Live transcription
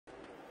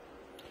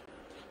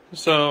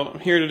So I'm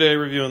here today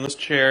reviewing this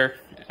chair,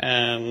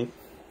 and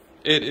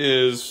it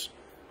is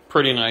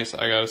pretty nice,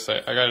 I gotta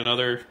say. I got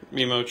another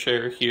Mimo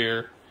chair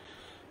here.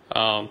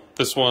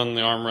 This one,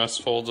 the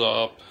armrest folds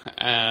up,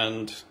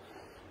 and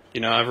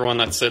everyone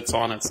that sits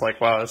on it's like,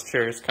 wow, this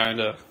chair is kind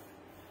of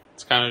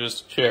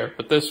just a chair.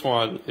 But this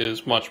one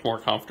is much more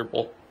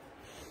comfortable.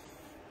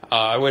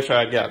 I wish I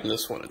had gotten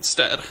this one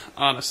instead,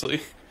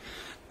 honestly.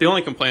 The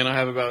only complaint I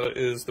have about it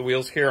is the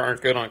wheels here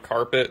aren't good on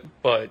carpet,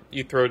 but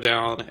you throw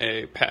down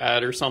a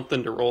pad or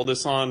something to roll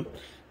this on,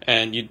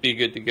 and you'd be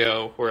good to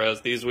go,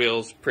 whereas these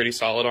wheels pretty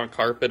solid on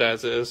carpet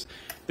as is.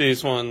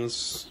 These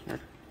ones,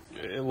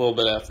 a little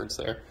bit of efforts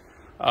there.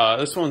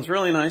 This one's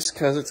really nice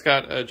because it's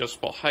got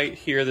adjustable height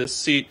here. This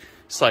seat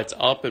slides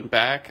up and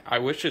back. I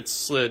wish it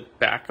slid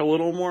back a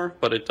little more,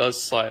 but it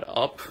does slide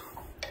up.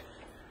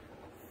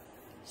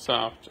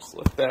 So just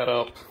lift that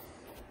up.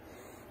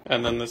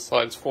 And then this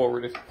slides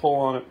forward if you pull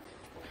on it.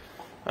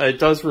 It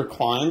does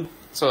recline,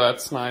 so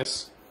that's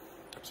nice.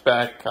 It's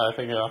back, I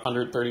think, at a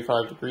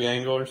 135-degree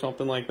angle or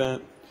something like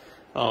that.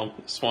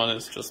 This one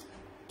is just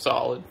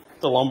solid.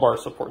 The lumbar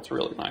support's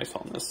really nice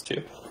on this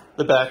too.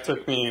 The back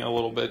took me a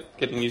little bit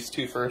getting used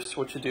to first.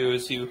 What you do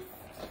is you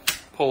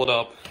pull it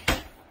up,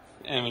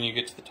 and when you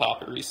get to the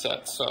top, it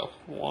resets. So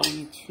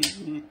 1,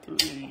 2,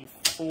 3,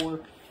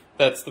 4.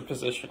 That's the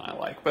position I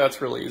like, but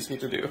that's really easy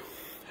to do.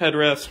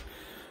 Headrest,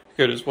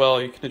 good as well.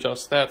 You can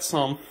adjust that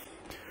some.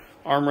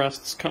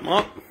 Armrests come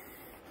up,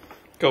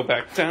 go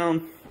back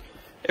down.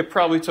 It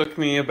probably took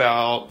me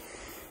about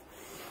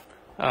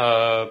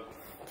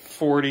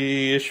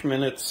 40-ish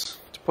minutes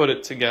to put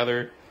it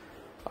together.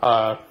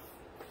 It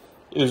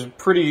was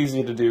pretty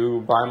easy to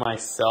do by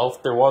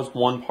myself. There was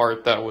one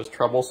part that was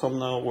troublesome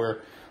though, where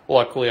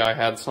luckily I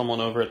had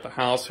someone over at the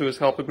house who was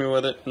helping me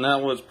with it, and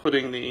that was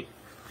putting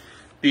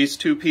these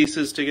two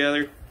pieces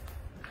together,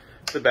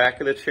 the back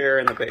of the chair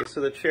and the base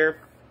of the chair.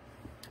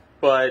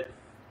 But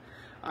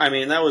I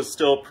mean, that was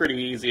still pretty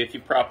easy if you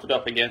propped it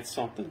up against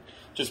something.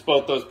 Just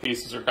both those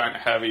pieces are kind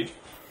of heavy,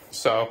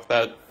 so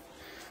that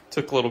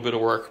took a little bit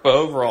of work. But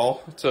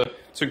overall, it's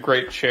a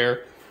great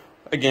chair.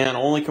 Again,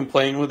 only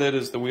complaint with it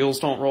is the wheels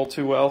don't roll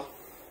too well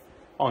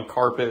on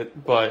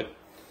carpet, but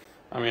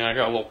I mean, I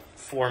got a little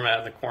floor mat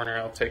in the corner,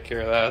 I'll take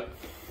care of that.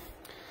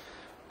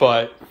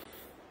 But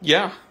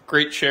yeah,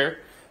 great chair.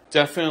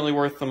 Definitely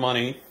worth the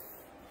money.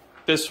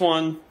 This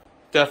one,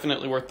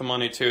 definitely worth the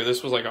money too.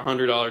 This was like a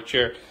 $100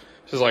 chair.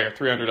 This is like a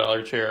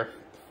 $300 chair.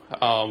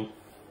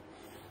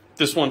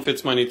 This one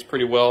fits my needs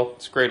pretty well.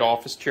 It's a great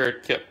office chair.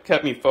 It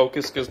kept me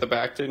focused because the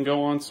back didn't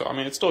go on. So I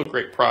mean, it's still a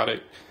great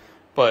product,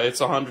 but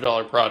it's a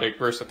 $100 product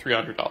versus a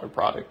 $300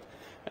 product.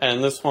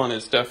 And this one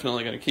is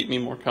definitely going to keep me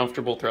more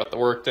comfortable throughout the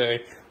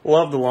workday.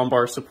 Love the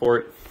lumbar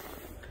support.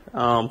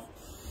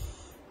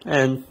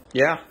 And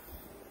yeah,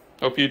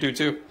 hope you do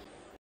too.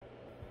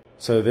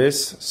 So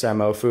this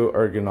SAMOFU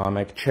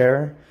Ergonomic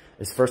chair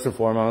is first and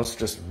foremost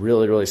just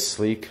really, really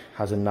sleek,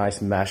 has a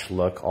nice mesh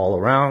look all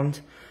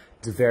around.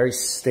 It's very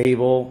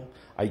stable.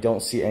 I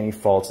don't see any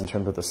faults in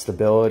terms of the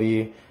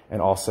stability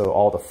and also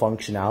all the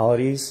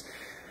functionalities.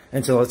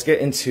 And so let's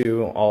get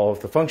into all of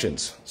the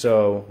functions.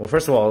 So, well,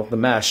 first of all, the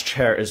mesh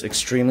chair is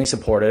extremely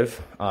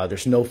supportive.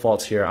 There's no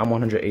faults here. I'm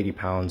 180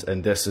 pounds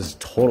and this is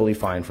totally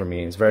fine for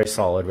me. It's very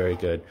solid, very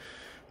good.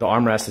 The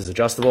armrest is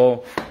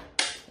adjustable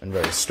and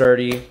very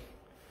sturdy.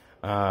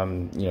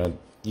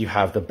 You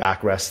have the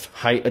backrest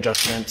height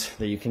adjustment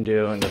that you can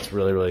do, and that's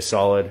really, really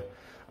solid.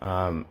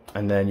 And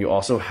then you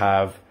also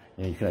have,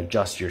 you can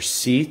adjust your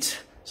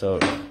seat. So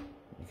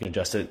you can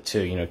adjust it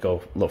to, go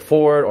a little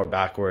forward or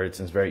backwards,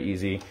 and it's very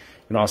easy. You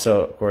can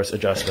also, of course,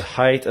 adjust the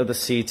height of the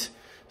seat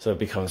so it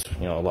becomes,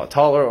 a lot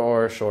taller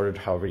or shorter,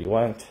 however you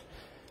want.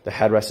 The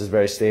headrest is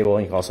very stable,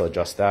 and you can also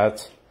adjust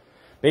that.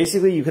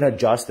 Basically, you can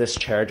adjust this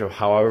chair to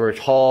however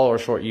tall or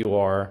short you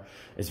are.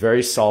 It's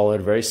very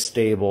solid, very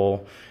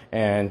stable,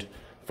 and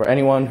for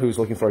anyone who's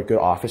looking for a good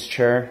office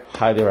chair,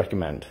 highly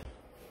recommend.